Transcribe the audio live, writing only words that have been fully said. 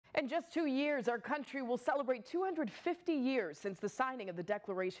In just 2 years, our country will celebrate 250 years since the signing of the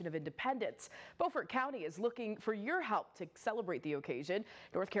Declaration of Independence. Beaufort County is looking for your help to celebrate the occasion.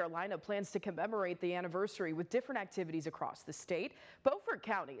 North Carolina plans to commemorate the anniversary with different activities across the state. Beaufort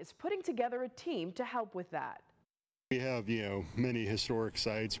County is putting together a team to help with that. We have, many historic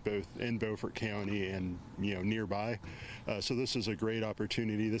sites both in Beaufort County and, nearby. So this is a great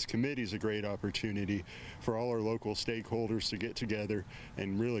opportunity. This committee is a great opportunity for all our local stakeholders to get together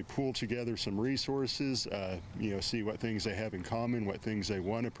and really pool together some resources, see what things they have in common, what things they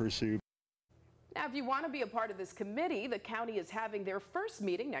want to pursue. Now, if you want to be a part of this committee, the county is having their first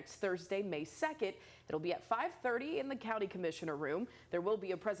meeting next Thursday, May 2nd. It'll be at 5:30 in the county commissioner room. There will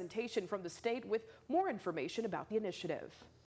be a presentation from the state with more information about the initiative.